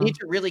You need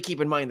to really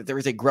keep in mind that there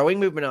is a growing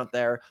movement out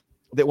there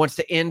that wants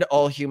to end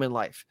all human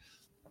life.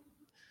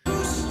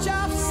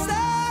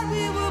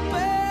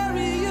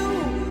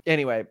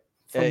 Anyway,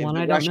 Someone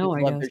I don't know, I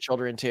love guess. their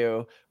children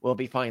too. We'll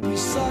be fine.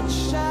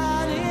 Such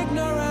an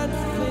ignorant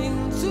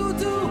thing to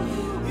do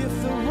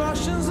if the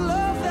Russians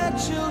love their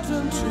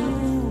children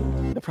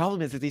too. The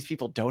problem is that these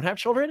people don't have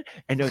children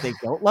and know they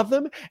don't love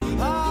them.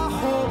 I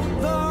hope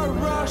the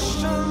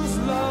Russians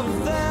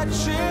love their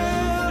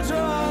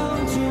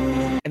children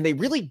too. And they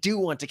really do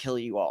want to kill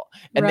you all.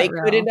 And they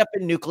could end up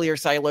in nuclear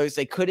silos.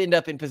 They could end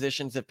up in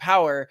positions of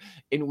power.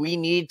 And we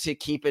need to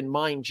keep in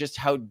mind just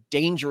how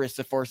dangerous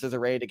the forces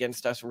arrayed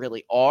against us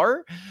really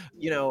are.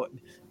 You know,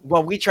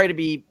 while we try to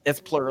be as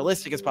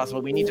pluralistic as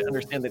possible, we need to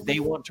understand that they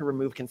want to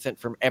remove consent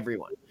from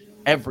everyone.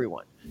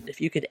 Everyone.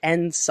 If you could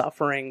end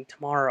suffering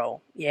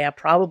tomorrow, yeah,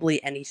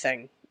 probably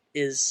anything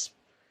is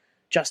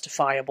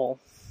justifiable.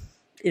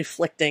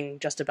 Inflicting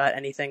just about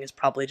anything is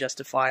probably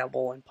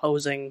justifiable.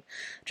 Imposing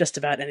just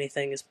about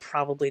anything is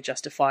probably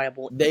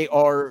justifiable. They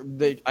are,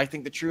 I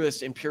think, the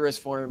truest and purest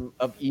form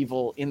of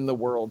evil in the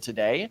world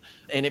today.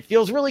 And it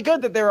feels really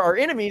good that there are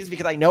enemies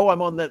because I know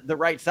I'm on the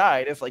right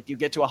side. It's like you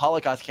get to a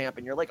Holocaust camp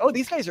and you're like, oh,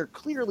 these guys are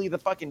clearly the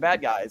fucking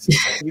bad guys.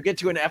 You get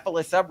to an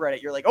epilous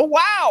subreddit, you're like, oh,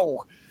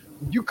 wow.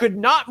 You could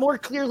not more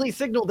clearly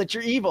signal that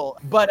you're evil.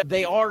 But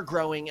they are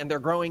growing, and they're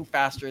growing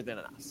faster than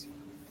us.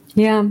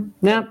 Yeah.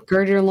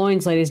 Gird your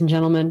loins, ladies and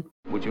gentlemen.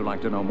 Would you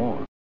like to know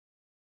more?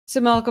 So,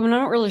 Malcolm, I'm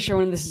not really sure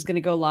when this is going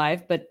to go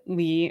live, but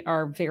we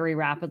are very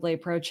rapidly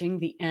approaching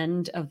the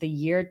end of the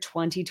year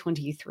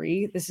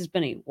 2023. This has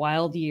been a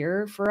wild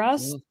year for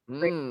us.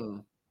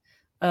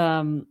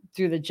 Mm-hmm.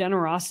 Through the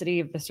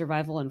generosity of the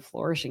Survival and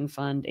Flourishing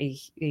Fund,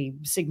 a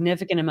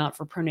significant amount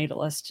for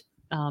pronatalist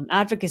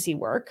advocacy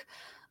work,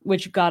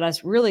 which got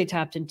us really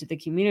tapped into the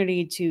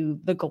community, to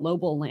the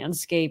global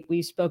landscape.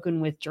 We've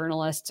spoken with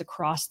journalists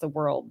across the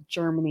world,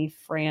 Germany,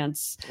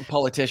 France.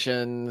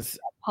 Politicians,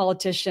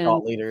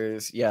 thought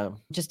leaders, yeah.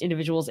 Just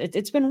individuals.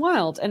 It's been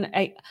wild. And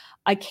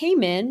I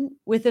came in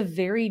with a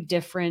very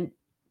different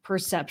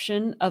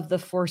perception of the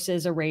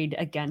forces arrayed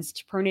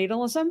against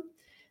pronatalism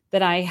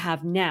that I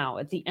have now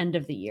at the end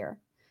of the year.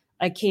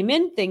 I came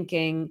in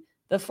thinking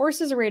the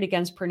forces arrayed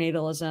against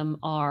pronatalism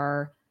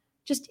are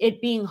just it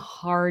being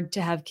hard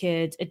to have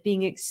kids, it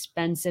being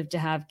expensive to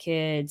have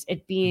kids,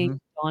 it being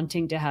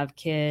daunting to have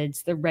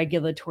kids, the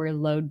regulatory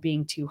load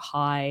being too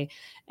high,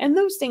 and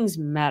those things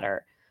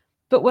matter.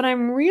 But what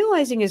I'm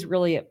realizing is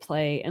really at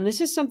play, and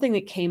this is something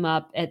that came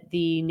up at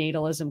the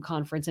Natalism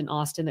conference in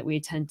Austin that we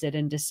attended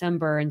in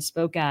December and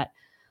spoke at,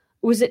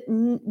 was it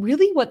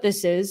really what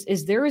this is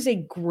there's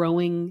a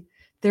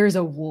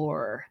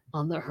war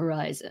on the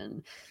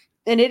horizon.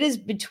 And it is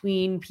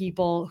between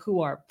people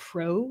who are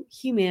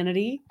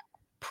pro-humanity,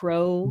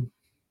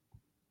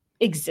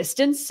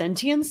 pro-existence,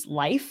 sentience,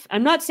 life.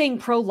 I'm not saying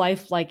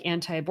pro-life like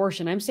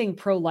anti-abortion. I'm saying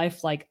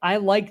pro-life like I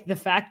like the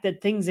fact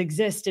that things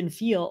exist and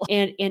feel,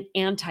 and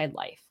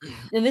anti-life.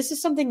 And this is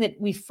something that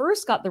we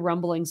first got the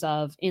rumblings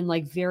of in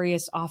like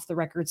various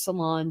off-the-record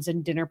salons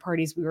and dinner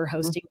parties we were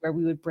hosting, where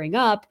we would bring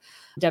up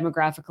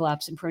demographic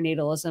collapse and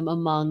pronatalism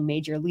among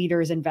major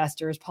leaders,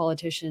 investors,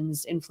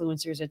 politicians,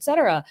 influencers,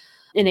 etc.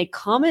 And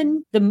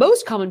the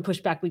most common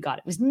pushback we got,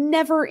 it was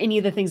never any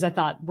of the things I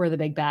thought were the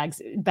big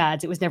bads.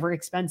 It was never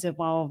expensive,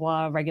 blah, blah,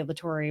 blah,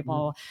 regulatory, blah,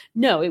 blah.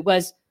 No, it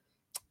was,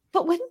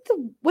 but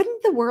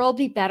wouldn't the world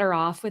be better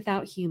off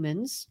without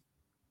humans?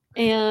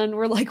 And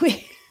we're like,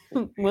 wait,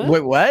 what?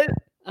 Wait, what?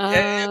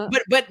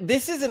 But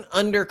this is an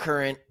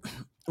undercurrent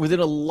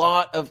within a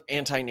lot of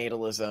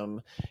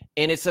anti-natalism,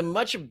 and it's a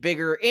much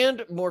bigger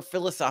and more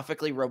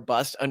philosophically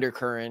robust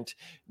undercurrent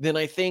than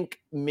I think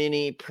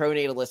many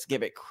pronatalists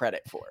give it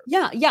credit for.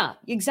 Yeah,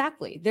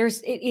 exactly.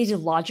 It is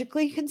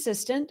logically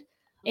consistent,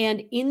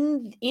 and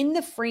in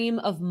the frame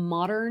of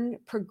modern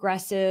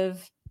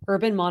progressive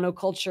urban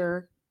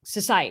monoculture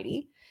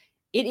society,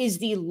 it is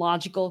the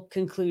logical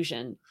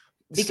conclusion.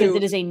 Because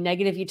it is a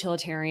negative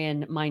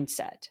utilitarian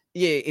mindset.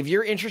 Yeah, if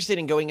you're interested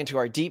in going into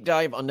our deep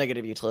dive on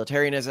negative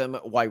utilitarianism,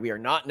 why we are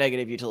not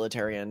negative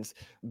utilitarians,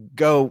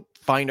 go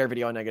find our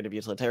video on negative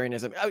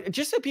utilitarianism.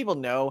 Just so people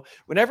know,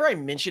 whenever I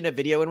mention a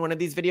video in one of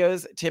these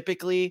videos,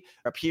 typically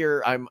up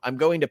here, I'm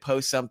going to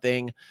post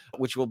something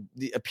which will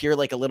appear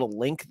like a little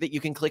link that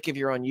you can click if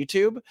you're on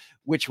YouTube,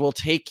 which will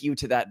take you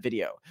to that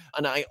video.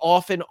 And I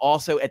often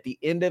also at the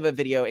end of a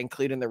video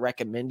include in the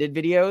recommended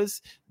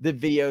videos, the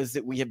videos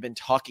that we have been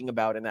talking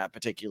about in that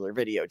particular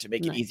video to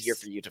make it easier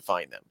for you to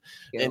find them.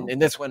 Yeah. And in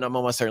this one, I'm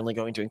almost certainly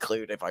going to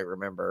include, if I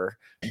remember,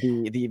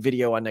 the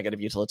video on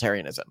negative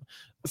utilitarianism.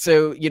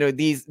 So,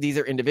 these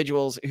are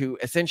individuals who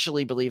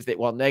essentially believe that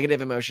while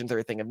negative emotions are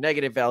a thing of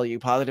negative value,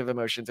 positive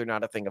emotions are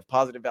not a thing of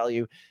positive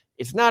value.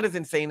 It's not as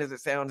insane as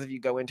it sounds if you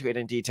go into it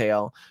in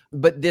detail.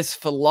 But this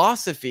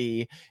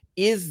philosophy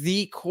is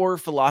the core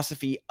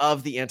philosophy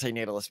of the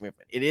anti-natalist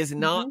movement. It is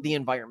not the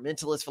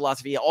environmentalist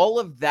philosophy. All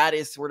of that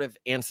is sort of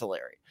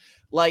ancillary.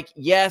 Like,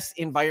 yes,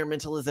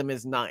 environmentalism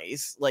is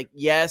nice. Like,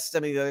 yes,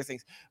 some of the other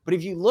things. But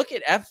if you look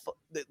at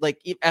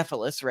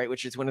epilous, right,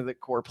 which is one of the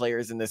core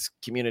players in this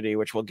community,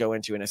 which we'll go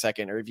into in a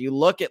second, or if you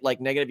look at like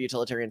negative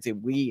utilitarians that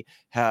we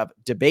have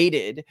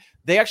debated,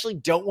 they actually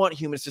don't want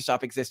humans to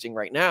stop existing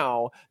right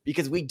now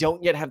because we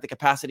don't yet have the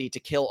capacity to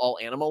kill all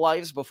animal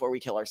lives before we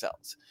kill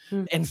ourselves.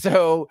 And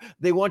so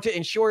they want to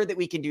ensure that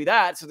we can do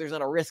that so there's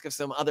not a risk of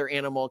some other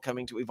animal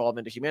coming to evolve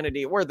into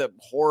humanity, or the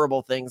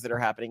horrible things that are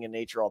happening in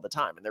nature all the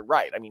time. And they're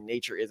right. I mean,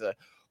 nature is a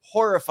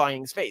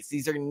horrifying space.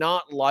 These are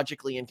not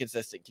logically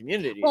inconsistent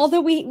communities.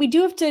 Although we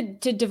do have to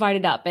divide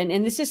it up.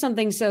 And this is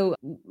something, so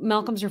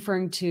Malcolm's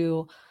referring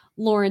to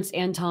Lawrence,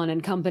 Anton,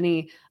 and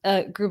company,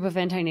 a group of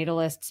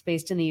anti-natalists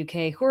based in the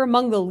UK who are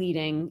among the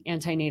leading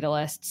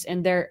anti-natalists.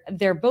 And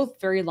they're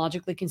both very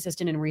logically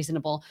consistent and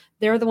reasonable.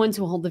 They're the ones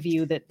who hold the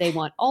view that they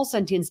want all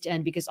sentience to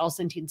end because all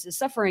sentience is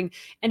suffering.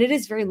 And it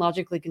is very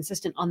logically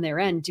consistent on their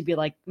end to be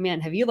like, man,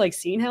 have you like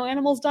seen how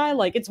animals die?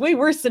 Like, it's way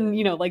worse than,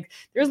 like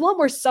there's a lot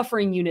more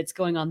suffering units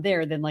going on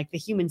there than like the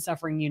human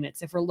suffering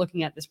units, if we're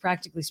looking at this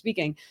practically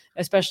speaking,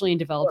 especially in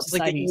developed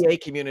societies. Like the EA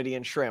community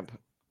and shrimp.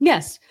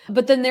 Yes.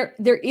 But then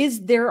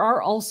there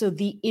are also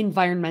the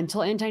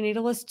environmental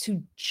anti-natalists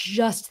who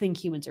just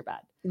think humans are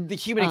bad. The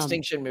human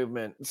extinction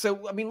movement.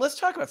 So, I mean, let's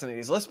talk about some of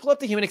these. Let's pull up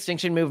the human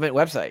extinction movement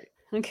website.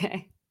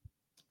 Okay.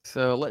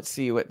 So let's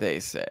see what they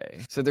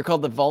say. So they're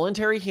called the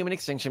Voluntary Human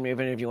Extinction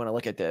Movement, if you want to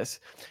look at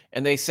this.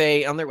 And they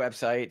say on their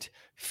website,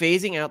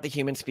 phasing out the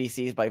human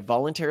species by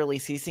voluntarily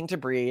ceasing to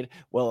breed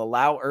will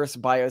allow Earth's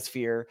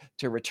biosphere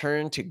to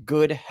return to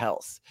good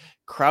health.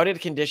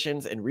 Crowded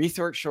conditions and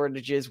resource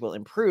shortages will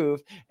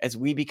improve as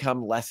we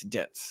become less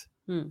dense.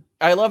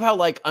 I love how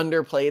like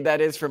underplayed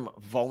that is from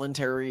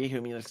voluntary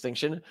human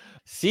extinction.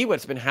 See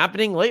what's been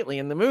happening lately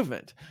in the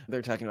movement.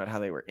 They're talking about how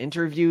they were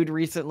interviewed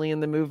recently in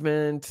the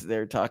movement.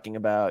 They're talking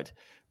about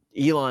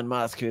Elon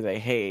Musk, who they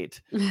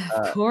hate.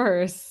 Of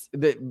course.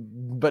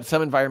 But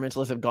some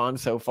environmentalists have gone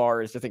so far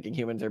as to thinking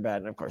humans are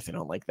bad. And of course they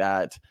don't like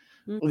that.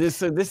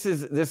 This is,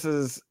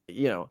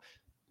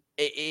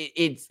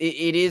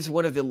 it is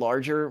one of the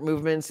larger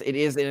movements. It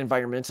is an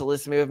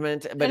environmentalist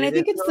movement. But I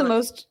think it's the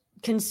most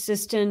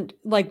consistent,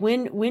 like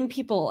when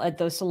people at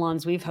those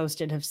salons we've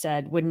hosted have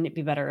said, wouldn't it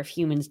be better if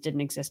humans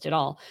didn't exist at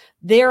all?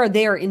 They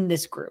are in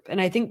this group.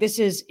 And I think this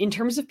is in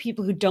terms of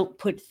people who don't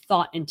put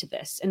thought into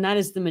this. And that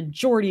is the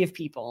majority of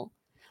people.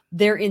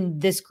 They're in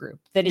this group.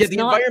 That is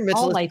not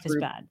all life is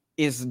bad.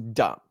 Is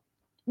dumb.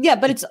 Yeah,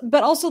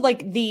 but also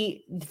like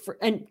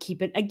and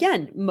keep it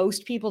again,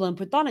 most people don't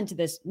put thought into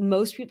this.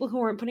 Most people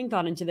who aren't putting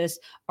thought into this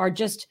are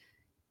just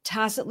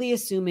tacitly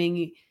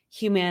assuming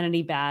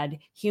humanity bad,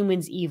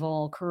 humans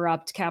evil,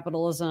 corrupt,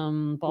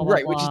 capitalism, blah, blah,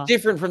 right, blah. Which is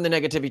different from the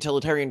negative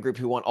utilitarian group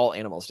who want all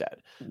animals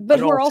dead. But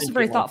who are also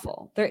very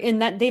thoughtful. They're in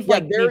that they're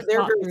very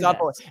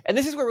thoughtful. And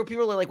this is where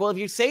people are like, well, if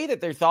you say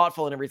that they're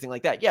thoughtful and everything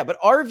like that, yeah, but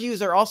our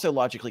views are also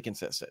logically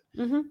consistent.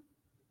 Mm-hmm.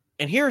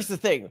 And here's the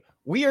thing.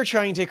 We are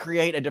trying to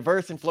create a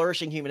diverse and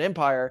flourishing human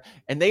empire,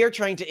 and they are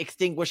trying to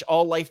extinguish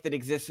all life that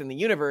exists in the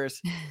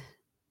universe.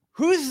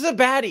 Who's the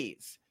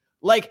baddies?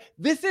 Like,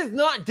 this is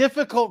not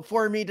difficult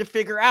for me to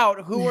figure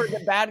out who are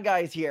the bad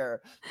guys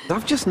here.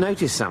 I've just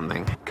noticed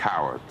something.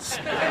 Cowards.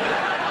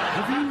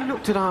 Have you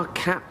looked at our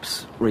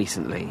caps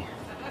recently?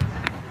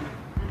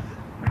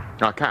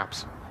 Our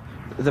caps?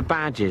 The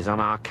badges on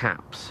our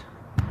caps.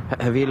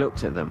 Have you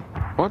looked at them?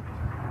 What?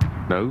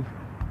 No.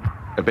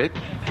 A bit?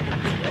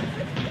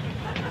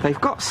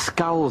 They've got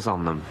skulls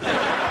on them.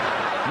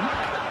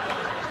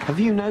 Have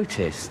you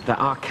noticed that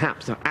our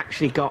caps have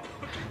actually got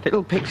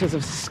little pictures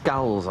of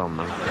skulls on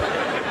them?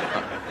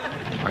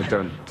 I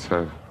don't,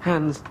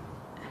 Hans,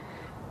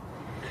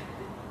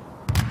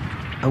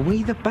 are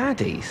we the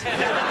baddies?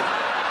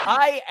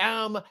 I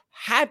am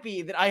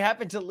happy that I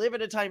happen to live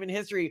at a time in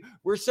history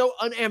where so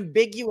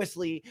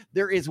unambiguously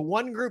there is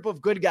one group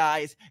of good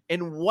guys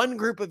and one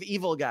group of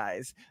evil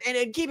guys.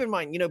 And keep in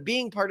mind,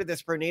 being part of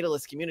this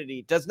pronatalist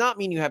community does not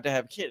mean you have to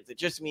have kids. It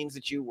just means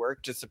that you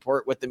work to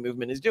support what the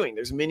movement is doing.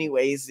 There's many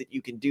ways that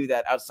you can do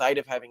that outside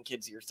of having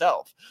kids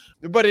yourself.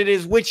 But it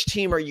is, which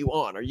team are you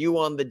on? Are you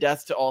on the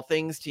death to all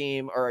things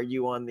team, or are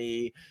you on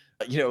the,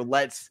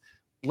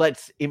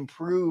 let's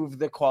improve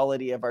the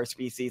quality of our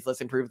species.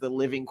 Let's improve the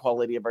living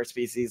quality of our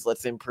species.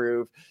 Let's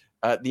improve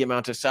the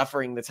amount of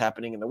suffering that's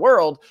happening in the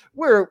world,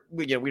 where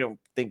we don't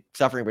think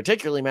suffering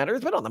particularly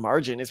matters, but on the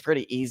margin, it's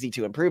pretty easy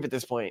to improve at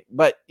this point.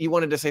 But you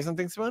wanted to say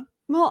something, Simone?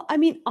 Well, I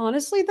mean,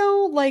 honestly,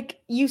 though, like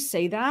you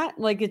say that,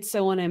 like it's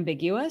so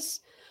unambiguous,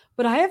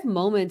 but I have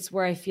moments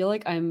where I feel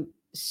like I'm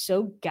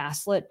so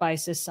gaslit by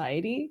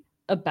society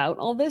about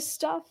all this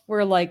stuff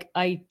where like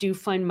I do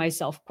find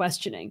myself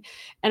questioning.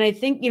 And I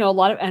think, a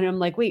lot of, and I'm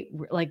like, wait,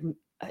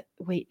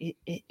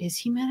 is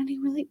humanity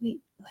really,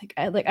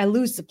 I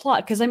lose the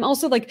plot. Cause I'm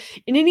also like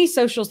in any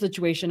social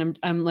situation,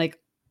 I'm like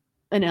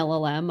an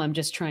LLM. I'm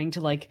just trying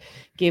to like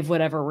give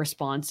whatever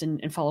response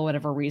and follow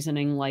whatever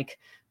reasoning like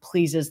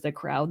pleases the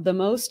crowd the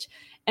most.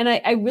 And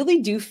I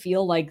really do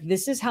feel like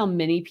this is how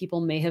many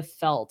people may have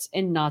felt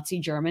in Nazi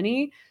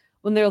Germany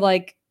when they're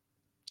like,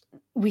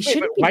 we Wait,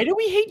 shouldn't but why do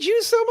we hate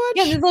Jews so much?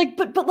 Yeah, they're like,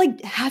 but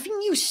like,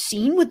 haven't you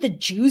seen what the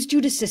Jews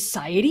do to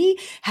society?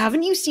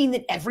 Haven't you seen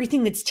that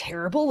everything that's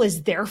terrible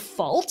is their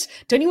fault?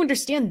 Don't you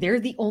understand? They're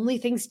the only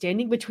thing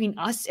standing between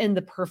us and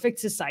the perfect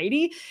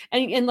society.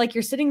 And like,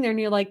 you're sitting there and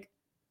you're like,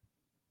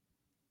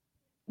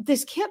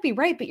 this can't be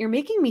right, but you're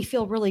making me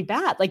feel really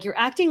bad. Like, you're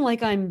acting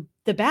like I'm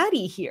the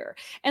baddie here.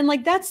 And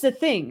like, that's the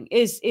thing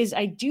is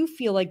I do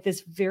feel like this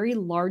very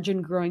large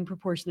and growing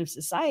proportion of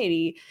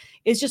society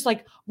is just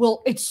like,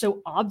 well, it's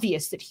so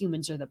obvious that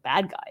humans are the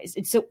bad guys.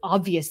 It's so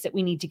obvious that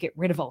we need to get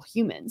rid of all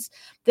humans,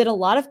 that a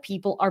lot of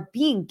people are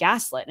being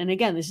gaslit. And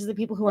again, this is the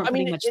people who aren't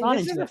putting much thought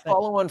into it. This is a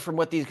follow on from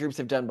what these groups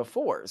have done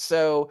before.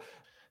 So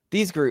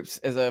these groups,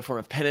 as a form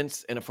of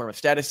penance and a form of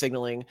status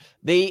signaling,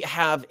 they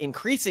have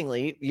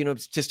increasingly,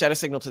 to status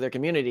signal to their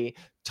community,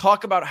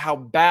 talk about how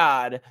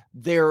bad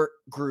their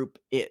group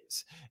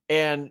is.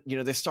 And,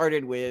 this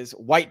started with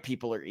white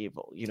people are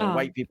evil,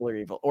 white people are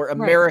evil, or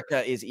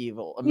America is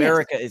evil.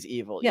 America is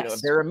evil. Yes.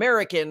 If they're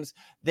Americans,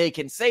 they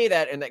can say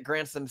that, and that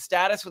grants them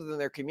status within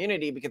their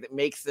community because it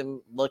makes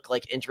them look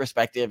like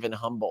introspective and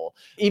humble,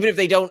 even if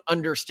they don't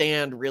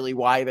understand really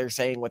why they're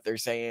saying what they're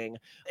saying.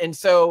 And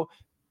so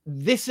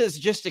this has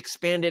just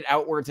expanded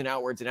outwards and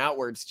outwards and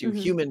outwards to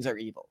humans are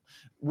evil,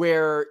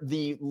 where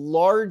the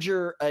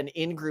larger an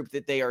in-group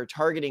that they are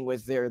targeting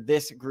with their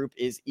 "this group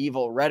is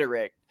evil"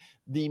 rhetoric,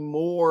 the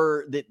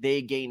more that they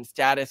gain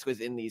status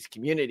within these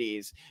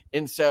communities.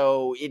 And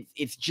so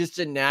it's just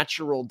a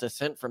natural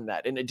descent from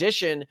that. In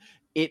addition,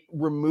 it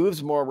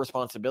removes more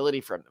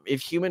responsibility from them.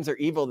 If humans are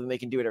evil, then they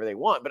can do whatever they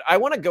want. But I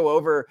want to go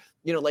over,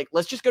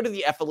 let's just go to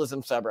the epilous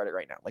subreddit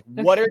right now. Like,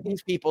 what are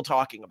these people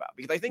talking about?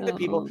 Because I think that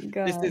people,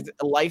 this is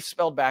a life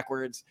spelled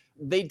backwards.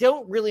 They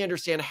don't really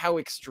understand how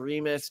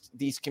extremist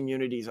these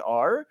communities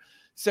are.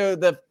 So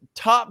the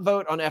top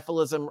vote on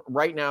epilous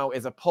right now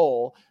is a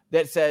poll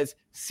that says,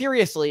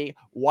 seriously,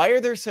 why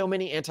are there so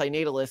many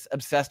anti-natalists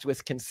obsessed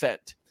with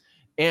consent?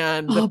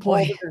 And the poll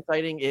that they're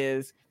citing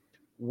is,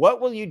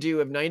 what will you do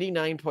if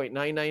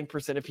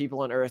 99.99% of people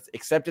on Earth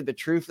accepted the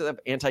truth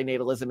of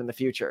anti-natalism in the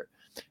future?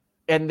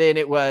 And then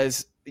it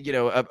was,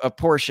 a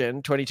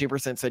portion,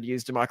 22% said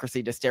use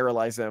democracy to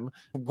sterilize them.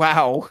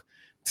 Wow.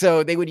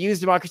 So they would use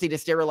democracy to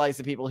sterilize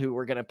the people who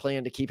were going to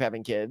plan to keep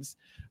having kids.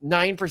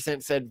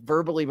 9% said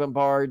verbally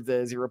bombard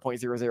the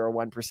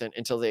 0.001%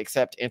 until they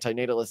accept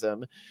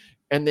antinatalism.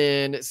 And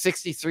then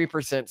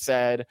 63%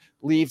 said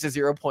leave the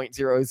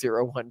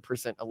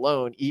 0.001%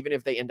 alone, even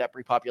if they end up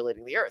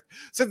repopulating the earth.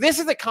 So this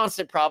is a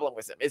constant problem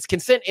with them.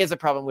 Consent is a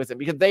problem with them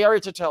because they are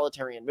a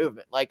totalitarian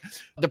movement. Like,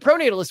 the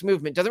pronatalist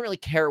movement doesn't really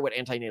care what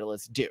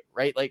antinatalists do,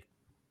 right? Like,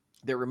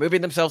 they're removing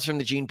themselves from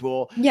the gene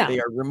pool. Yeah. They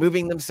are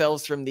removing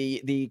themselves from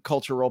the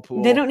cultural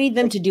pool. They don't need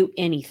them to do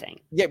anything.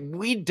 Yeah,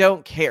 we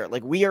don't care.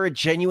 Like, we are a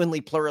genuinely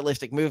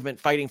pluralistic movement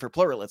fighting for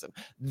pluralism.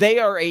 They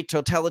are a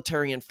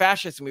totalitarian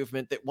fascist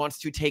movement that wants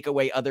to take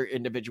away other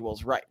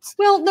individuals' rights.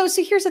 Well, no,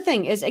 so here's the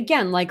thing is,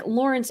 again, like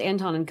Lawrence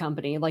Anton and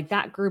company, like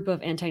that group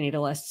of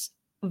antinatalists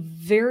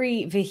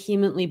very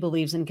vehemently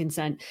believes in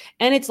consent,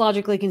 and it's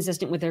logically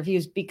consistent with their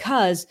views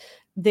because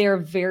they're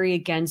very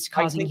against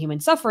causing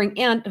human suffering.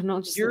 And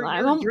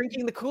you're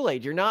drinking the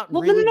Kool-Aid. You're not.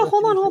 Well, really no,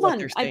 hold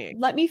on.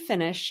 Let me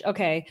finish.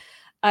 Okay.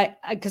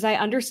 Because I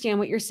understand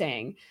what you're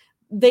saying.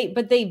 They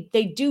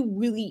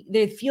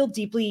feel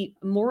deeply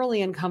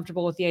morally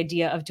uncomfortable with the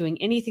idea of doing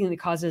anything that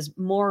causes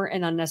more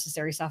and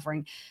unnecessary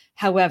suffering.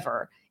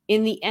 However,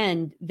 in the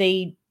end,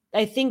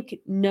 I think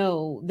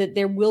know that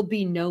there will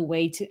be no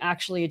way to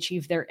actually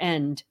achieve their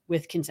end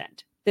with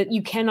consent. That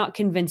you cannot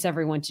convince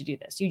everyone to do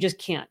this. You just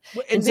can't.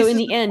 And so in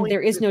the end,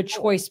 there is no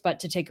choice but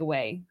to take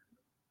away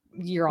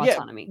your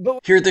autonomy.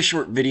 Here's a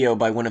short video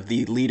by one of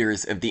the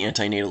leaders of the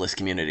anti-natalist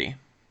community.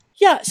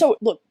 Yeah, so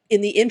look,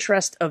 in the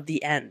interest of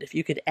the end, if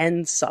you could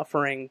end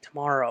suffering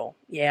tomorrow,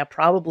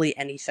 probably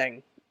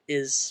anything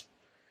is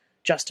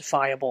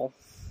justifiable.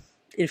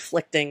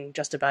 Inflicting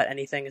just about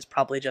anything is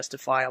probably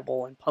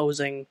justifiable.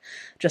 Imposing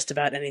just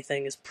about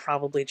anything is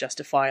probably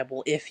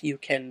justifiable if you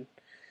can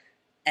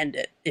end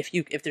it.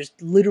 If there's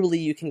literally,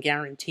 you can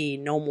guarantee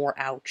no more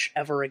ouch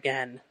ever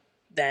again,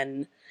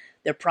 then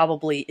there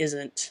probably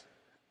isn't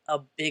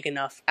a big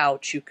enough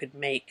ouch you could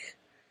make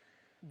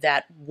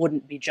that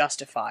wouldn't be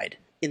justified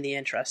in the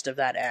interest of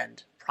that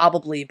end,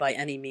 probably by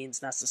any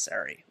means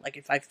necessary. Like,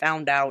 if I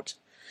found out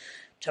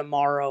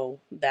tomorrow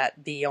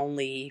that the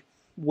only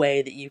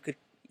way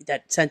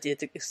that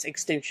sentient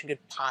extinction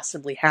could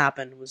possibly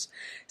happen was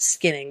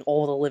skinning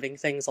all the living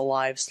things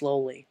alive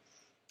slowly,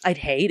 I'd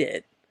hate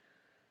it.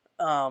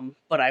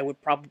 But I would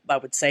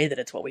say that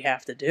it's what we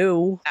have to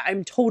do.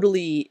 I'm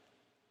totally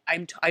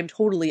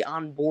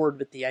on board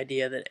with the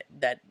idea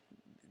that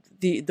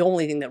the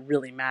only thing that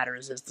really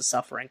matters is the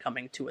suffering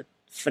coming to a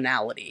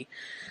finality.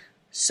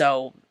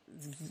 So,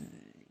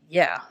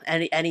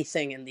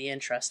 anything in the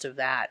interest of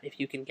that, if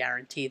you can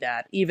guarantee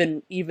that,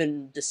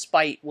 even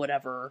despite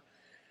whatever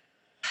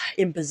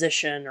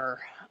imposition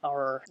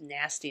or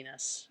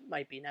nastiness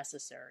might be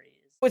necessary.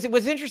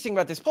 What's interesting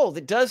about this poll,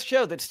 it does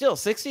show that still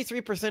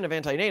 63% of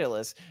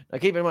antinatalists, now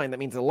keep in mind that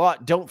means a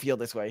lot don't feel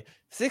this way,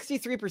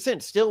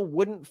 63% still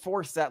wouldn't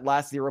force that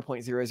last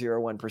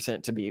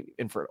 0.001% to be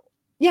infertile.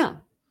 Yeah.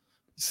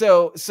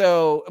 So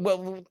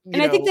well,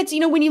 I think that's,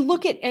 when you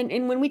look at,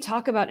 and when we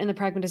talk about in the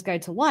Pragmatist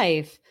Guide to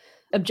Life,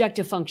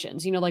 objective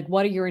functions, like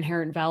what are your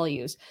inherent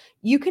values?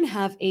 You can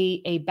have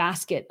a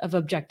basket of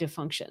objective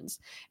functions.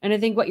 And I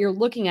think what you're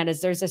looking at is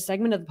there's a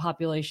segment of the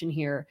population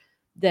here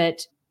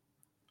that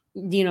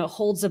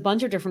holds a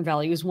bunch of different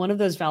values. One of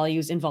those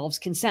values involves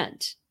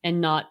consent and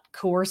not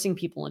coercing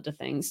people into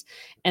things.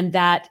 And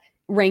that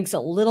ranks a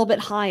little bit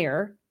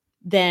higher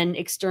than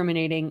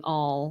exterminating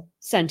all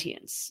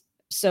sentience.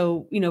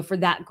 So, for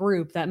that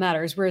group that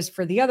matters. Whereas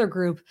for the other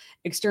group,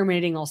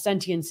 exterminating all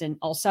sentience and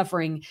all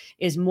suffering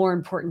is more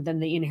important than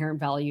the inherent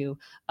value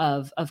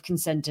of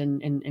consent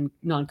and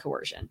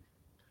non-coercion.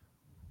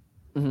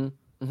 Mm-hmm.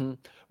 Mm-hmm.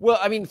 Well,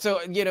 I mean, so,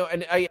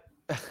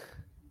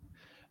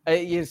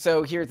 and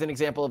so here's an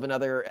example of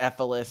another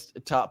epilous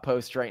top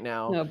post right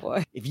now. Oh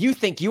boy. If you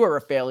think you are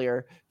a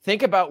failure,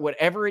 think about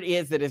whatever it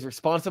is that is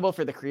responsible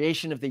for the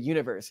creation of the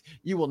universe.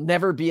 You will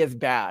never be as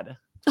bad.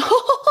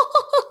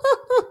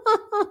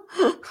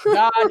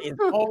 God is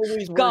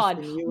always worse God,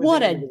 than you.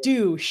 What a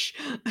douche.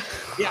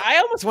 Yeah, I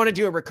almost want to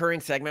do a recurring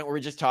segment where we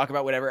just talk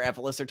about whatever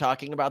epilous are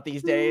talking about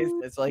these days.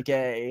 It's like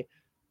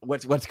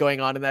what's going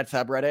on in that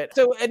subreddit.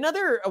 So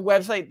another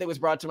website that was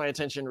brought to my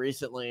attention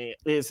recently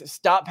is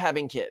Stop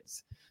Having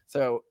Kids.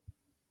 So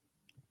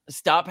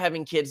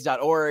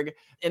stophavingkids.org,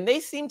 and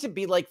they seem to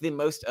be like the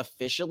most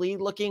officially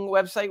looking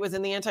website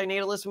within the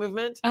anti-natalist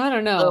movement. I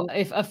don't know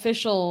if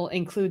official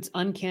includes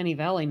uncanny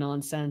valley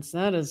nonsense.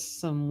 That is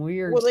some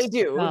weird. Well, they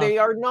do. stuff. They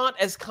are not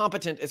as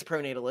competent as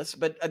pronatalists,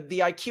 but the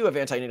IQ of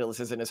anti-natalists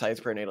isn't as high as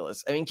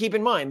pronatalists. I mean, keep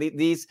in mind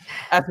these,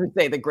 as we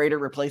say, the greater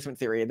replacement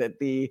theory that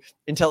the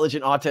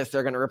intelligent autists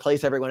are going to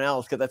replace everyone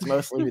else because that's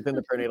mostly within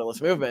the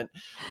pronatalist movement.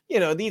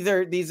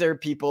 These are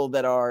people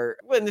that are.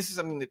 And this is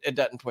something that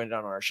Dutton pointed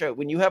out on our show.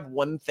 When you have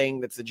one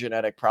thing that's a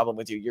genetic problem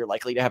with you, you're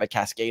likely to have a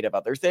cascade of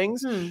other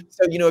things.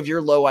 So, if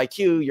you're low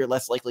IQ, you're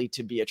less likely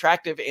to be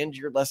attractive and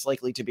you're less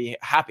likely to be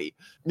happy.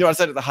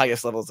 Outside of the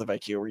highest levels of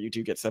IQ where you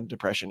do get some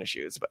depression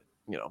issues, but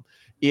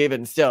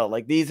even still,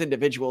 like these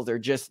individuals are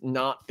just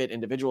not fit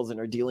individuals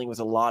and are dealing with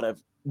a lot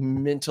of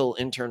mental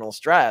internal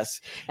stress.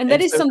 And that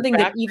is something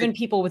that even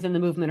people within the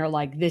movement are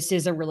like, this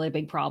is a really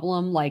big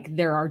problem. Like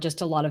there are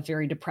just a lot of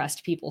very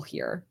depressed people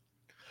here.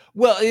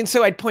 Well, and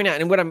so I'd point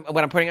out, and what I'm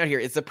pointing out here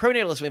is the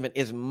pronatalist movement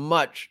is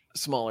much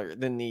smaller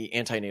than the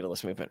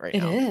anti-natalist movement right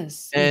now. It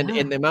is. And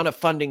the amount of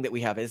funding that we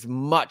have is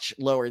much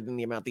lower than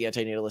the amount the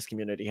anti-natalist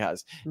community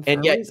has.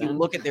 And yet you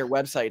look at their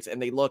websites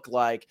and they look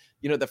like,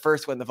 the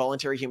first one, the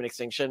voluntary human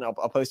extinction, I'll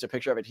post a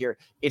picture of it here.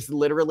 It's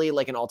literally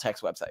like an all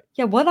text website.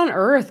 Yeah. What on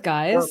earth,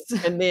 guys?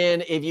 And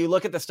then if you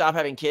look at the Stop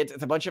Having Kids,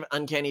 it's a bunch of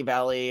uncanny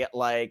valley,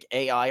 like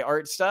AI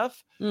art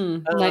stuff.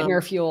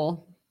 Nightmare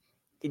fuel.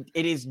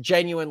 It is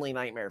genuinely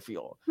nightmare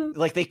fuel.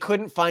 Like they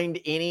couldn't find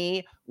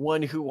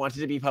anyone who wanted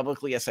to be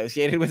publicly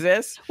associated with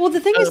this. Well, the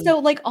thing is though,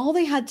 like all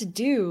they had to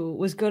do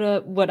was go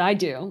to what I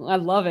do. I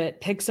love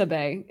it.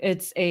 Pixabay.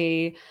 It's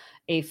a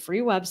free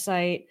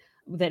website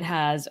that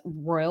has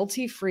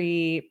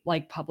royalty-free,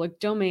 like public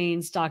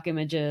domain stock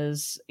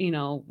images.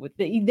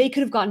 They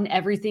could have gotten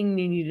everything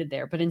they needed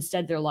there, but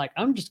instead they're like,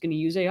 I'm just going to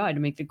use AI to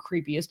make the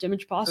creepiest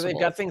image possible. So they've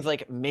got things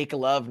like make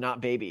love,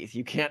 not babies.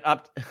 You can't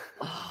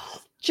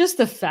Just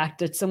the fact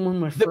that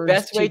someone refers the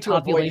best way to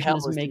avoid population hell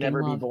as is to making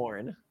never love. be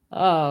born.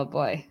 Oh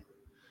boy.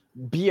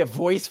 Be a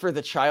voice for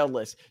the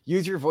childless.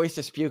 Use your voice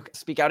to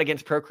speak out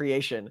against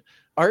procreation.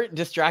 Aren't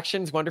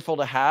distractions wonderful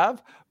to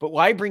have? But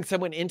why bring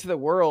someone into the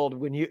world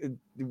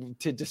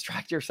to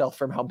distract yourself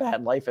from how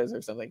bad life is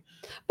or something?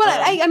 But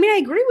I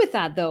agree with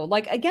that though.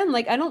 Like again,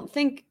 like I don't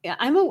think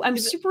I'm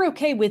super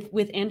okay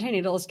with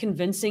anti-natalists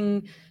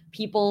convincing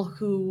people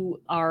who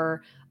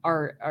are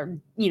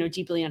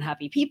deeply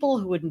unhappy people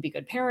who wouldn't be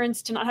good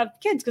parents to not have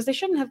kids because they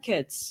shouldn't have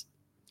kids.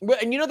 Well,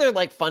 and they're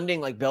like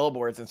funding like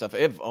billboards and stuff.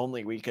 If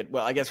only we could.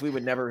 Well, I guess we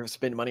would never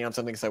spend money on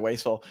something so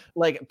wasteful.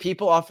 Like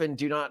people often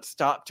do not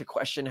stop to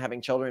question having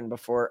children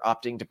before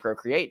opting to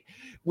procreate.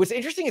 What's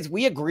interesting is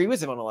we agree with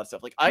them on all that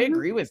stuff. Like I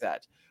agree with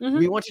that.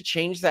 We want to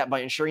change that by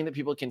ensuring that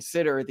people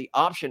consider the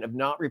option of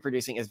not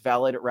reproducing as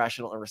valid,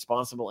 rational, and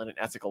responsible in an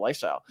ethical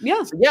lifestyle.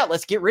 Yeah. So yeah,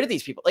 let's get rid of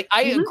these people. Like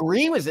I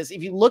agree with this.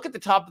 If you look at the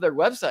top of their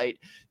website,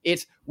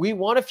 it's we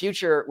want a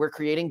future where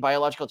creating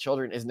biological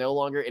children is no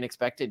longer an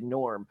expected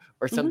norm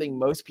or something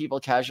most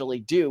people casually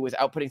do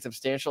without putting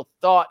substantial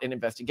thought and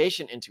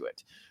investigation into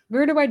it.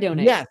 Where do I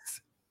donate? Yes,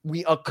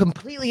 we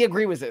completely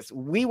agree with this.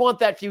 We want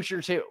that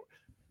future too.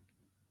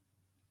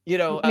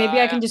 Maybe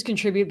I can just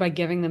contribute by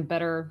giving them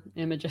better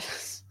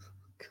images.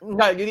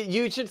 No,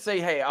 you should say,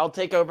 "Hey, I'll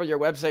take over your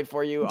website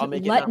for you. I'll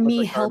make it." Let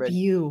me help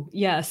you.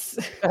 Yes.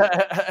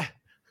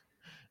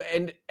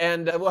 and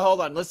well,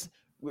 hold on.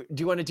 Do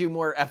you want to do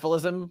more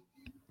ephilism?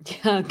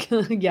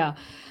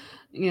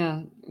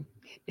 Yeah.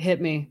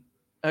 Hit me.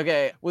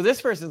 Okay. Well,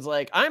 this person's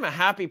like, I'm a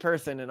happy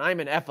person and I'm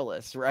an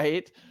epilous,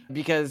 right?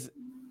 Because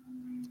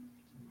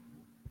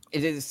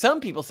It is, some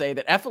people say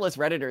that epilous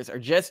Redditors are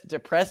just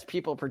depressed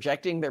people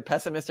projecting their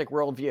pessimistic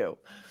worldview.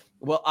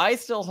 Well, I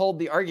still hold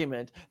the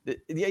argument that,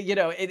 you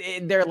know,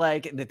 they're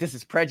like, that this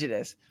is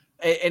prejudice.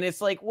 And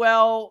it's like,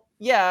 well,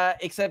 yeah,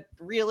 except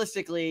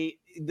realistically,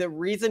 the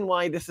reason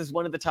why this is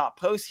one of the top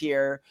posts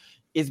here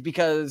is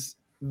because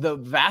the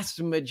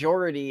vast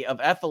majority of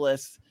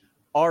epilous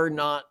are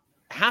not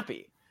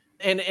happy.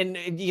 And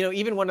you know,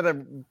 even one of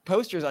the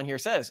posters on here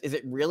says, is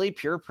it really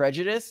pure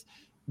prejudice?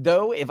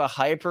 Though, if a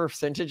high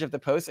percentage of the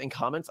posts and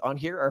comments on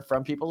here are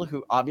from people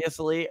who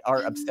obviously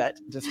are upset,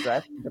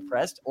 distressed,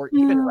 depressed, or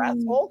even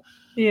wrathful.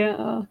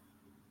 Yeah.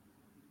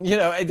 You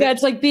know, yeah,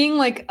 it's like being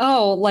like,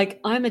 oh, like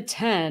I'm a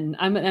 10.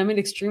 I'm an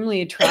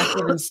extremely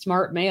attractive and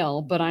smart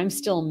male, but I'm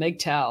still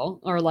MGTOW,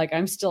 or like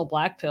I'm still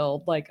black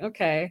pilled. Like,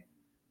 okay.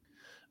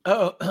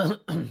 Oh,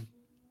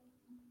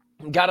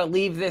 gotta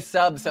leave this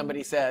sub,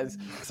 somebody says.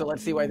 So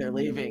let's see why they're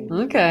leaving.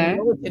 Okay.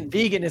 Militant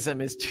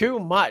veganism is too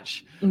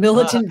much.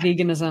 Militant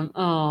veganism.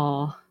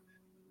 Oh.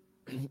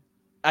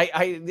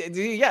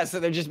 Yeah, so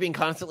they're just being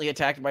constantly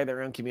attacked by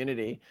their own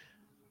community.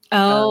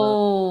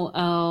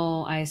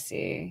 Oh, I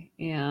see.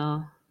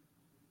 Yeah.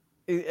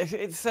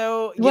 It's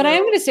so. What I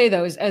am going to say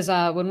though is, as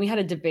when we had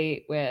a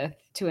debate with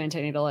two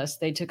anti-natalists,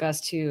 they took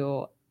us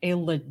to a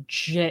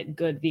legit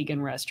good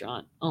vegan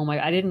restaurant. Oh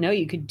my! I didn't know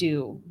you could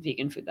do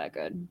vegan food that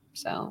good.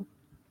 So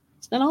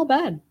it's not all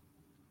bad.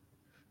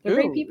 They're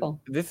great people.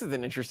 This is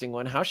an interesting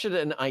one. How should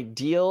an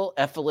ideal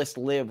epilous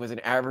live with an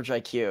average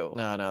IQ?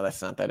 No,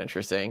 that's not that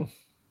interesting.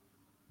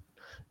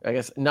 I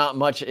guess not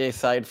much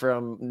aside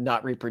from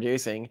not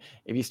reproducing.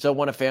 If you still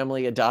want a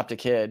family, adopt a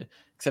kid.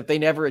 Except they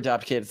never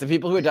adopt kids. The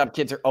people who adopt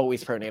kids are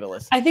always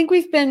pronatalists. I think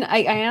we've been,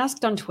 I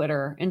asked on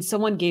Twitter and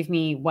someone gave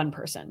me one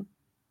person.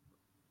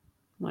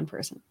 One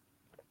person.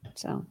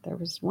 So there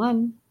was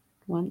once.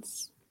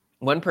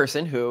 One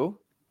person who?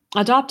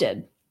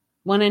 Adopted.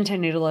 One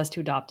anti-natalist who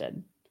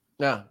adopted.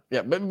 Yeah,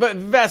 but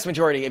vast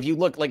majority, if you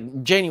look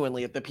like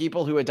genuinely at the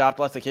people who adopt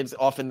lots of kids,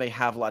 often they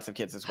have lots of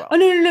kids as well. Oh,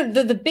 no.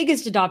 The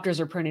biggest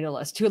adopters are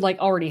pronatalists who like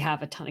already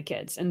have a ton of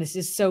kids. And this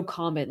is so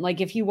common.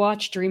 Like if you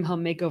watch Dream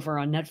Home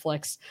Makeover on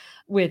Netflix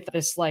with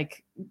this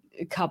like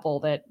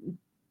couple that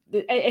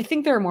I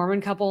think they're a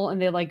Mormon couple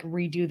and they like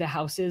redo the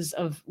houses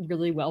of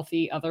really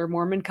wealthy other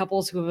Mormon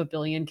couples who have a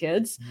billion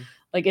kids. Mm-hmm.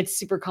 Like it's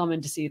super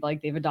common to see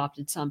like they've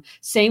adopted some.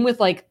 Same with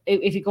like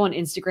if you go on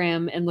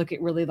Instagram and look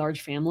at really large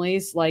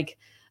families, like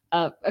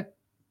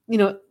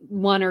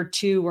one or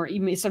two or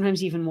even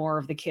sometimes even more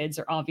of the kids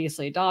are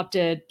obviously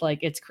adopted. Like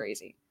it's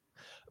crazy.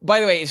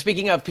 By the way,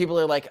 speaking of people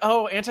who are like,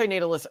 oh,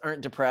 anti-natalists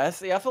aren't depressed.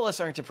 The epilous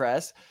aren't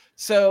depressed.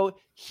 So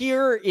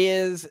here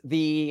is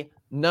the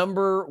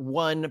number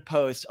one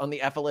post on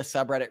the epilous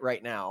subreddit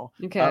right now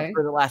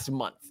for the last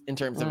month in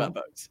terms of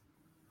upvotes.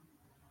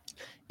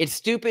 It's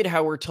stupid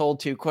how we're told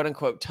to, quote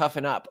unquote,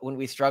 toughen up when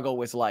we struggle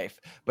with life.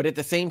 But at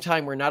the same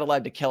time, we're not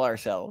allowed to kill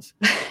ourselves.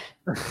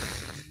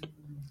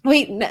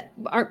 Wait,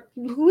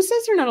 who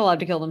says they're not allowed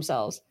to kill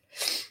themselves?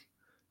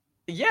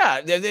 Yeah,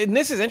 and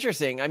this is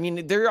interesting. I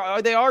mean,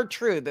 they are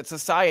true that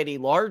society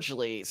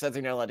largely says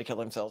they're not allowed to kill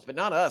themselves, but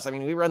not us. I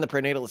mean, we run the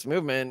pronatalist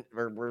movement,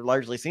 or we're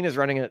largely seen as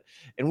running it,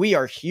 and we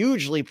are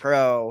hugely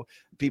pro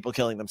people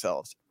killing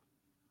themselves.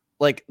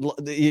 Like,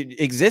 the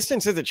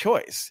existence is a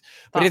choice,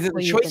 but it's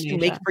a choice you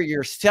make for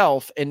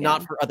yourself and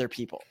not for other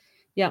people.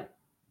 Yeah.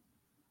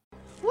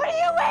 What are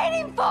you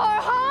waiting for,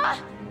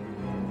 huh?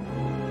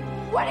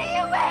 What are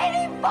you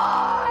waiting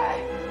for?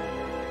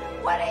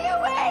 What are you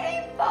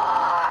waiting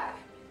for?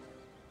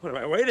 What am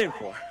I waiting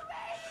for?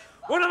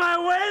 What am I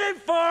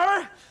waiting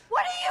for?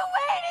 What are you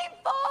waiting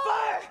for?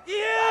 Fuck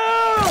you!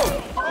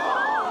 Oh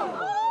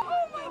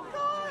my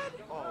God.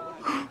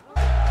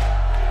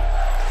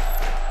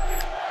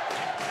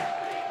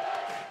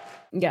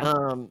 Yeah.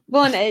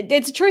 Well, and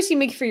it's a choice you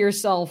make for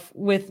yourself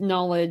with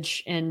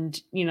knowledge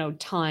and,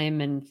 time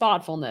and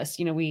thoughtfulness.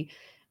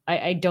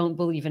 I don't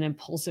believe in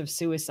impulsive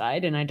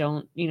suicide, and I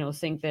don't,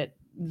 think that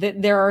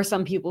there are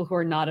some people who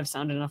are not of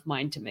sound enough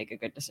mind to make a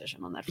good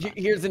decision on that front.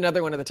 Here's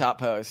another one of the top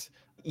posts.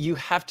 You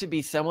have to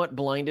be somewhat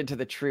blinded to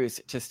the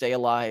truth to stay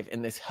alive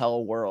in this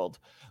hell world.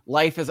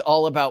 Life is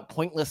all about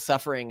pointless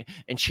suffering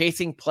and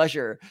chasing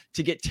pleasure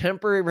to get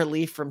temporary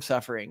relief from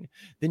suffering.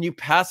 Then you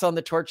pass on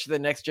the torch to the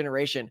next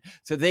generation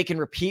so they can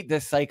repeat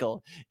this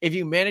cycle. If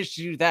you manage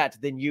to do that,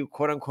 then you,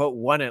 quote unquote,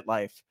 won at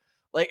life.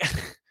 Like...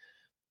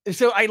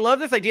 So I love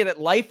this idea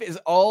that life is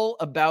all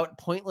about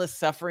pointless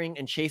suffering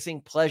and chasing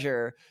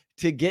pleasure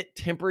to get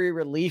temporary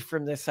relief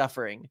from this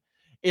suffering.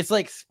 It's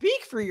like,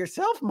 speak for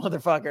yourself,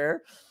 motherfucker.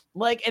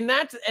 Like, and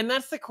that's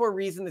the core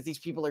reason that these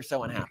people are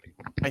so unhappy,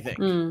 I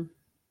think.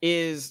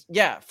 Is,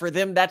 for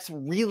them, that's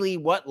really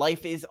what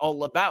life is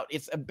all about.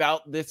 It's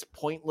about this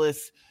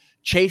pointless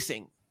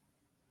chasing.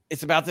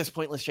 It's about this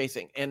pointless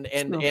chasing. And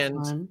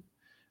fun.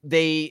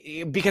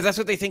 Because that's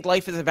what they think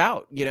life is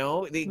about.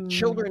 The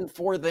children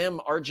for them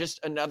are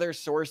just another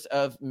source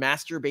of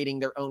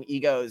masturbating their own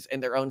egos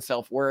and their own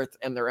self-worth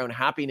and their own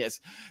happiness.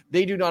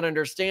 They do not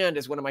understand,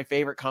 as one of my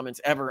favorite comments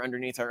ever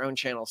underneath our own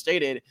channel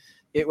stated,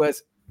 it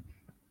was,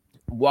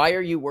 Why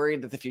are you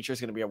worried that the future is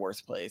going to be a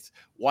worse place?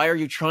 Why are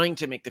you trying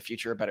to make the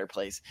future a better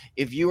place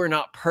if you are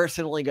not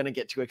personally going to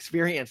get to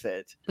experience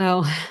it?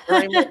 Oh,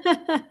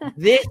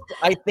 This,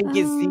 I think,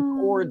 is the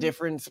core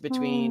difference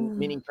between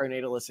meaning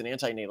pronatalists and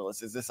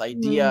antinatalists, is this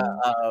idea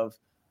of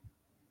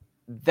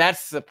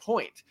that's the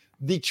point.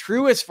 The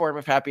truest form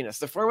of happiness,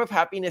 the form of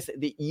happiness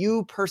that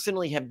you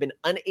personally have been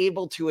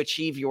unable to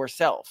achieve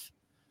yourself,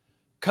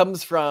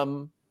 comes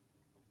from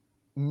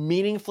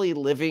meaningfully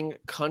living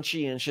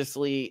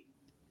conscientiously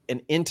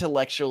and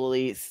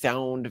intellectually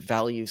sound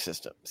value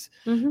systems.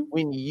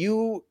 When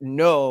you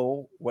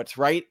know what's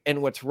right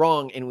and what's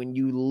wrong, and when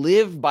you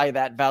live by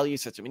that value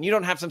system, and you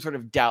don't have some sort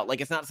of doubt, like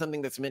it's not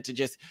something that's meant to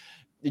just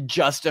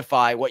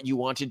justify what you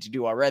wanted to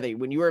do already.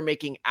 When you are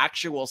making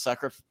actual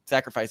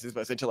sacrifices,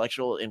 both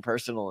intellectual and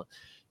personal,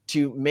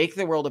 to make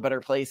the world a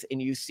better place,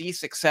 and you see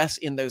success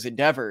in those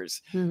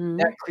endeavors,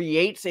 that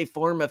creates a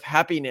form of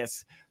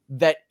happiness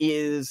that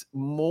is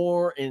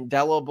more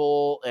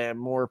indelible and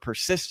more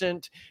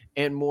persistent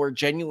and more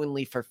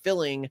genuinely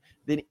fulfilling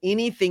than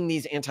anything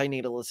these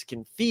antinatalists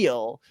can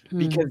feel,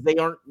 because they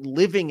aren't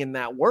living in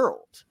that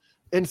world.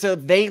 And so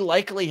they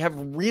likely have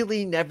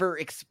really never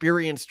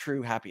experienced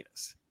true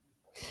happiness.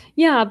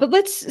 Yeah, but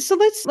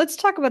let's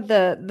talk about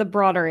the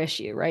broader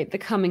issue, right? The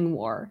coming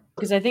war,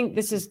 because I think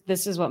this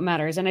is what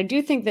matters. And I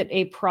do think that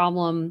a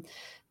problem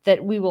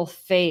that we will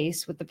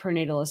face with the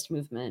pronatalist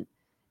movement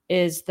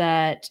is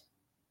that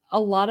a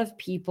lot of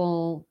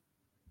people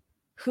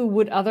who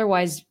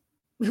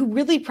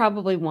really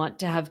probably want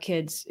to have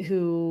kids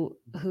who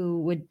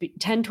would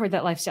tend toward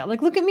that lifestyle.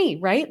 Like, look at me,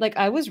 right? Like,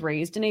 I was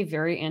raised in a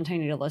very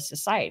antinatalist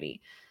society.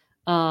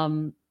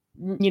 None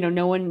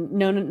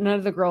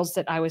of the girls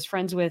that I was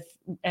friends with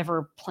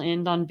ever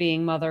planned on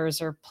being mothers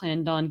or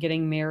planned on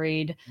getting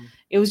married.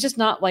 It was just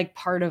not like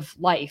part of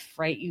life,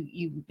 right?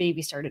 You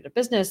maybe started a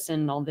business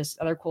and all this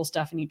other cool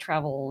stuff, and you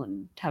travel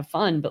and have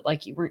fun, but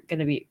like you weren't going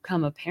to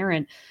become a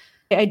parent.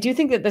 I do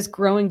think that this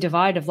growing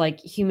divide of like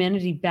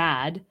humanity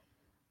bad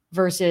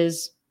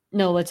versus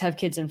no, let's have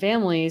kids and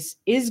families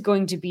is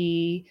going to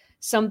be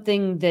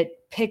something that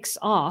picks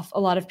off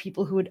a lot of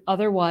people who would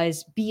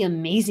otherwise be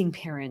amazing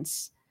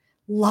parents,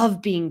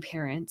 love being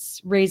parents,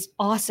 raise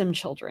awesome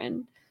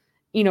children,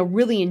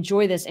 really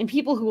enjoy this, and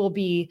people who will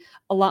be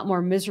a lot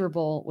more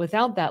miserable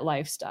without that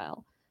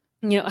lifestyle.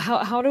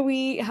 How do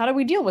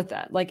we deal with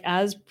that? Like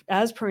as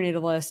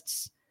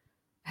pronatalists,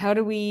 how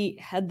do we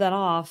head that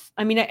off?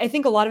 I mean, I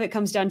think a lot of it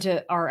comes down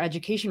to our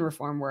education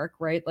reform work,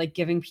 right? Like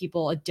giving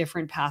people a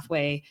different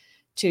pathway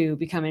to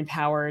become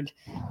empowered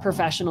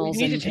professionals.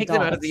 We need and to take adults.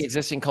 them out of the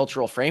existing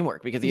cultural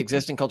framework, because the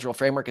existing cultural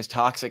framework is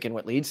toxic and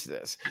what leads to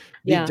this.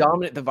 Yeah. The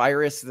dominant, the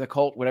virus, the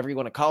cult, whatever you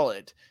want to call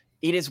it,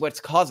 it is what's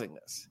causing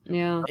this.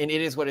 Yeah. And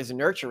it is what is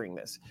nurturing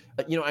this.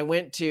 I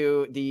went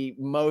to the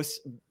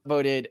most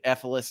voted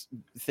epilous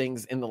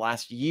things in the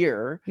last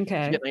year to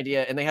get an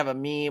idea. And they have a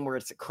meme where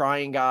it's a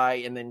crying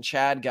guy and then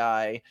Chad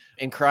guy.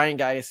 And crying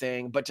guy is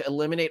saying, but to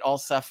eliminate all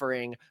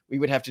suffering, we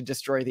would have to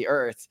destroy the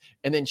earth.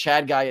 And then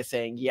Chad guy is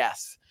saying,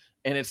 yes.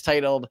 And it's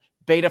titled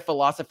Beta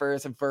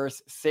Philosophers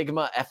versus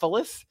Sigma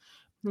Epilous.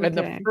 And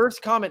the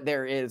first comment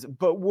there is,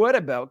 but what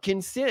about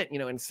consent,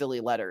 in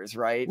silly letters,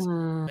 right?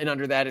 And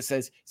under that it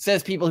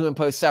says people who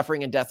impose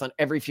suffering and death on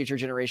every future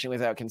generation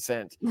without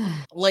consent.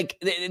 Like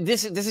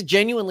this is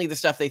genuinely the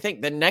stuff they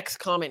think. The next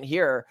comment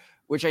here,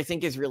 which I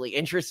think is really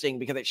interesting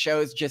because it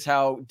shows just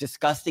how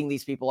disgusting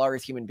these people are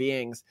as human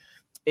beings,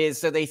 is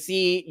so they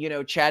see,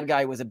 Chad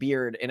guy was a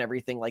beard and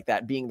everything like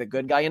that being the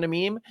good guy in a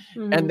meme.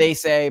 And they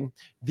say,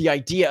 the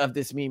idea of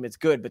this meme is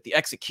good, but the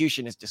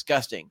execution is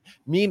disgusting.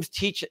 Memes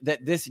teach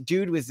that this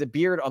dude with the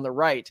beard on the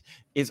right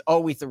is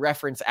always the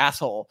reference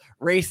asshole,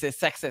 racist,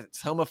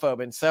 sexist,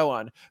 homophobe, and so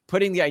on.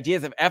 Putting the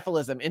ideas of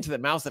ephilism into the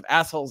mouths of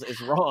assholes is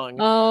wrong.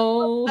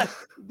 Oh,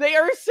 they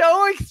are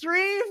so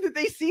extreme that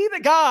they see the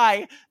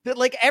guy that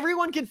like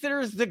everyone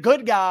considers the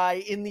good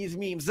guy in these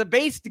memes, the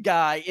based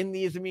guy in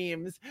these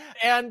memes.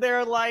 And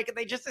they're like,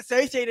 they just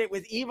associate it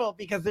with evil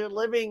because they're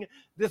living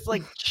this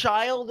like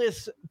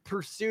childish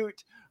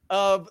pursuit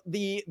of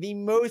the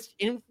most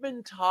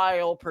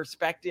infantile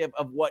perspective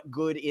of what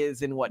good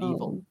is and what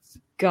evil is.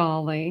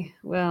 Golly.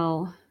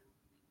 Well,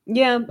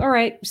 yeah. All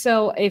right.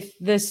 So if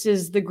this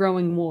is the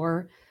growing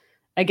war,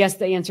 I guess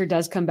the answer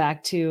does come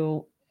back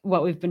to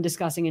what we've been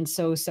discussing in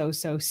so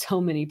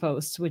many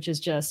posts, which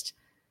is just,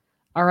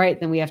 all right,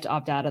 then we have to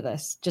opt out of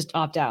this. Just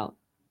opt out.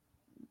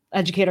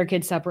 Educate our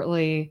kids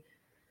separately,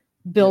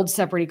 build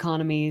separate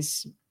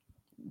economies,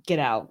 get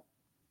out,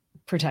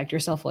 protect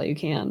yourself while you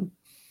can.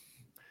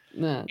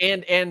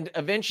 And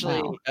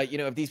eventually,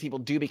 if these people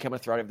do become a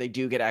threat, if they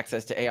do get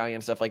access to AI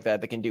and stuff like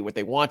that, they can do what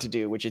they want to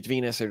do, which is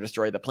Venus or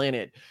destroy the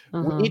planet.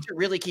 We need to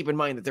really keep in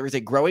mind that there is a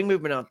growing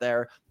movement out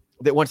there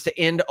that wants to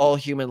end all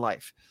human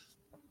life.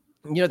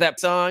 That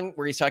song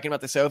where he's talking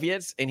about the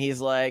Soviets and he's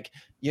like,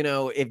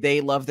 if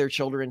they love their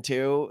children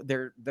too,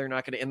 they're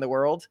not going to end the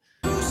world.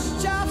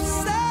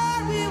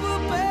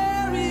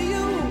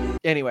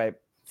 Anyway,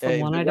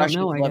 someone I don't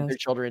know, I love guess. their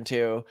children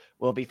too,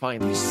 we'll be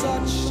fine.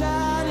 Such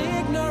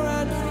an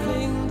ignorant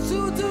thing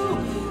to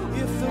do.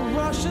 if the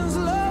Russians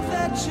love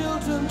their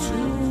children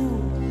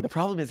too. The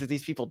problem is that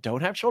these people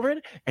don't have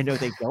children and know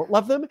they don't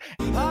love them.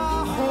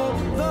 I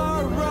hope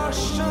the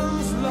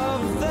Russians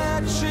love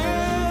their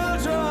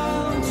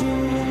children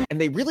too. And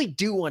they really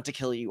do want to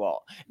kill you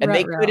all. And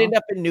Right, they could end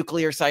up in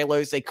nuclear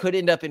silos. They could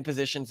end up in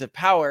positions of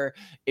power.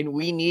 And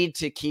we need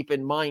to keep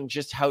in mind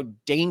just how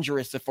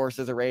dangerous the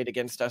forces arrayed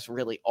against us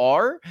really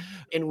are.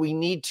 And we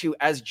need to,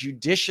 as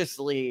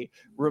judiciously,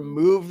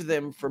 remove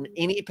them from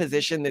any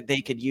position that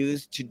they could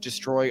use to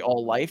destroy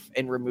all life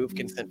and remove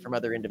consent from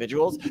other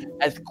individuals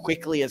as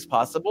quickly as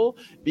possible.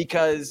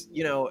 Because,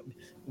 you know,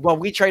 while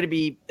we try to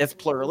be as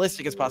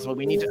pluralistic as possible,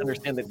 we need to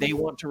understand that they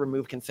want to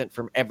remove consent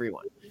from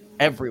everyone.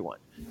 Everyone.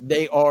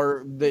 They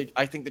are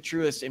I think the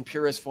truest and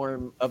purest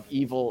form of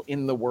evil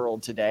in the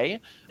world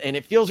today. And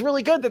it feels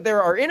really good that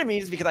there are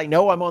enemies because I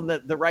know I'm on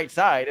the right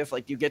side. It's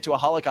like you get to a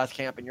Holocaust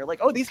camp and you're like,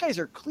 oh, these guys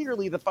are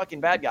clearly the fucking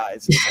bad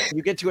guys.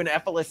 You get to an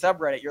epilous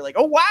subreddit, you're like,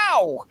 oh,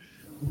 wow.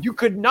 You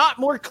could not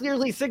more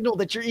clearly signal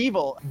that you're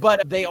evil,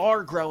 but they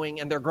are growing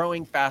and they're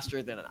growing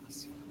faster than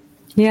us.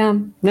 Yeah.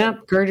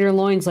 Gird your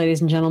loins, ladies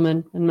and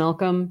gentlemen. And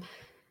Malcolm,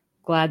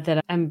 glad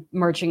that I'm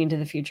marching into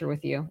the future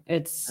with you.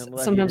 It's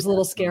sometimes a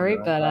little scary,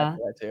 but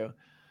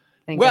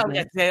well,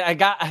 I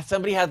got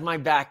somebody has my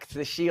back.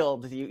 The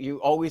shield. You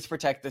always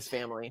protect this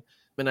family,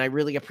 and I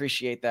really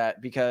appreciate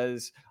that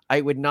because I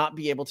would not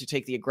be able to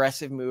take the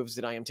aggressive moves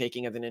that I am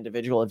taking as an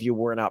individual if you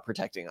were not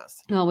protecting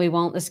us. Well, we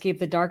won't escape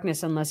the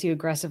darkness unless you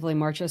aggressively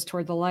march us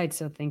toward the light.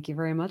 So thank you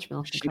very much,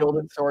 Malcolm. Shield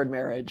and sword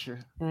marriage.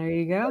 There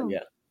you go. Yeah.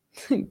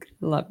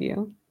 Love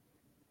you.